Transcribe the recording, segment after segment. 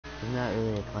There's not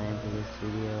really a plan for this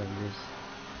video. I'm just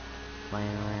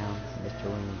playing around, Mr.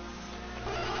 Weenie.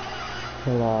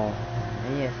 Hello.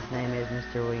 And yes, his name is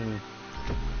Mr. Weenie.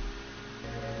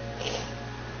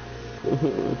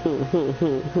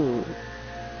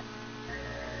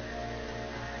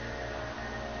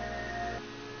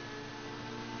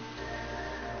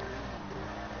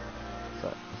 So,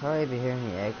 sorry if you hear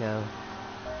any echo.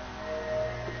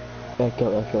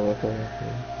 Echo.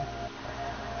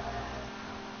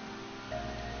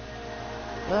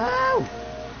 Oh!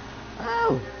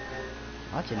 Oh!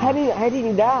 Watch it now. How did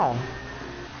he die?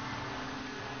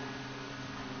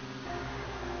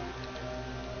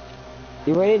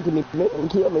 You ran into me, and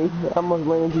killed me. I almost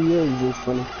ran into you. It's just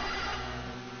funny.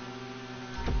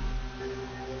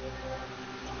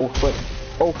 Oh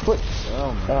foot.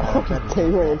 Oh my god.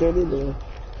 You ran into it, didn't you?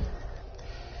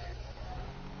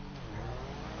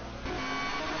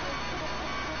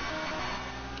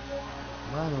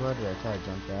 Why in the world did I try to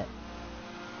jump that?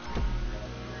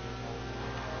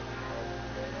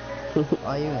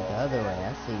 Oh, you went the other way.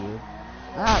 I see you.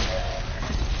 Ah!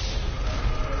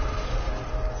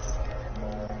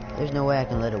 There's no way I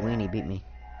can let a weenie beat me.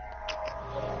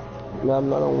 No, I'm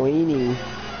not a weenie.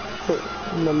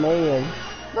 I'm a man.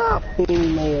 No!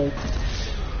 Weenie man.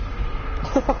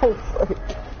 Oh, frick.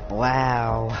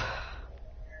 Wow.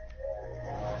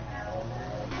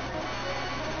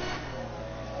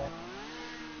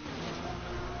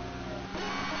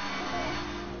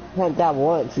 I haven't died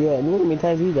once yet. Look how many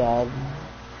times you died.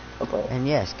 Okay. And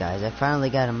yes, guys, I finally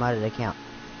got a modded account.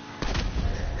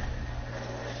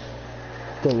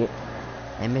 Dang it.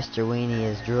 And Mr. Weenie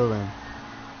is drooling.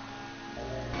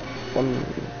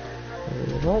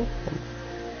 What?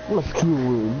 I'm a school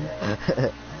room.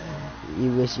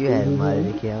 You wish you had a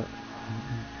modded account.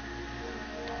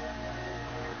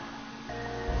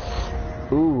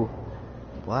 Ooh.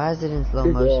 Why is it in slow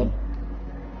You're motion? dead.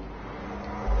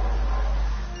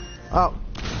 Oh!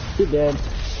 You're dead.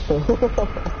 Oh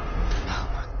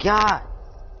my god!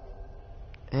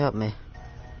 Help me.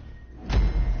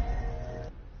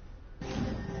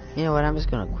 You know what, I'm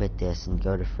just gonna quit this and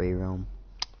go to free roam.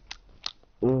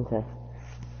 Okay.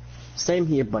 Same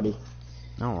here, buddy.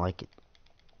 I don't like it.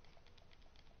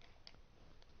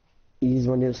 You just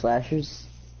want to do slashers?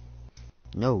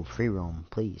 No, free roam,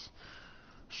 please.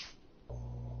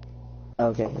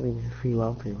 Okay, I mean, free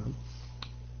roam.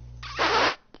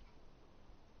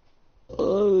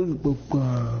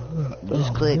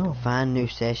 Just click find new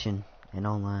session and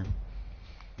online.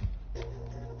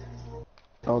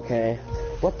 Okay.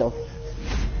 What the?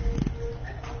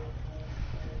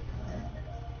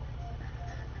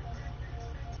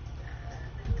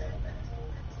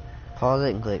 Pause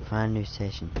it and click find new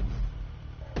session.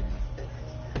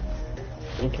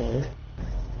 Okay.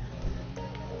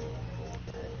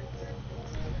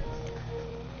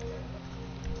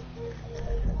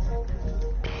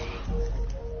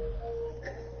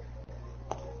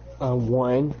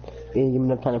 One. You didn't give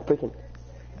me enough time to freaking.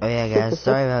 Oh yeah, guys,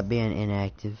 sorry about being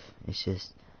inactive. It's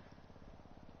just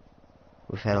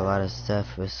we've had a lot of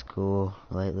stuff with school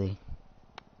lately.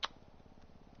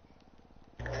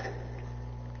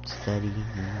 Study, you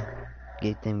know,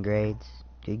 get them grades,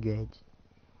 good grades.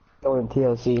 Going to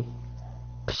TLC.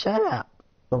 Shut up.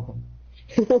 Oh.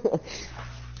 Shut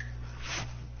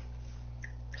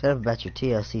up about your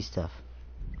TLC stuff.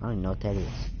 I don't even know what that is.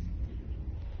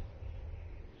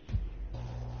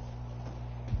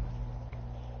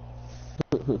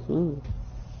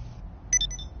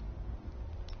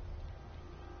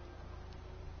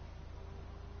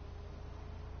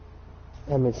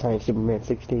 I'm inside Superman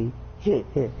 16. Don't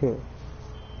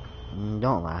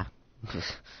lie.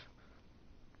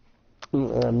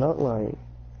 I'm not lying.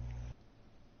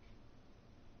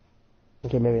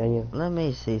 Okay, maybe I am. Let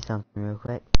me see something real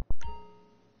quick.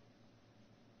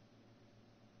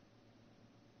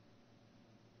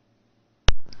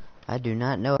 I do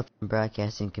not know if I'm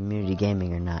broadcasting community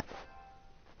gaming or not.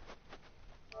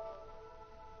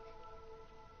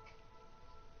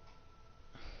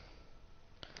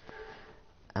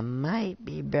 I might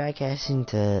be broadcasting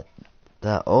to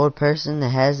the old person that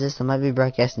has this. I might be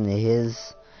broadcasting to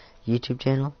his YouTube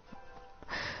channel.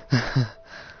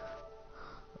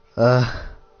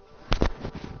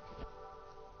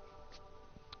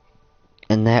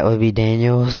 And that would be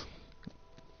Daniel's.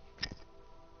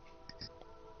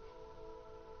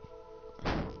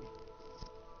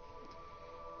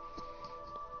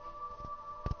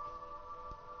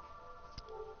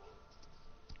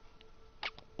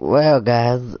 Well,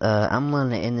 guys, I'm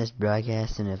gonna end this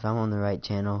broadcast, and if I'm on the right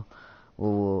channel,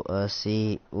 we'll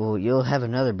see. Well, you'll have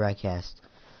another broadcast.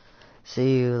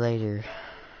 See you later.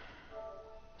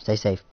 Stay safe.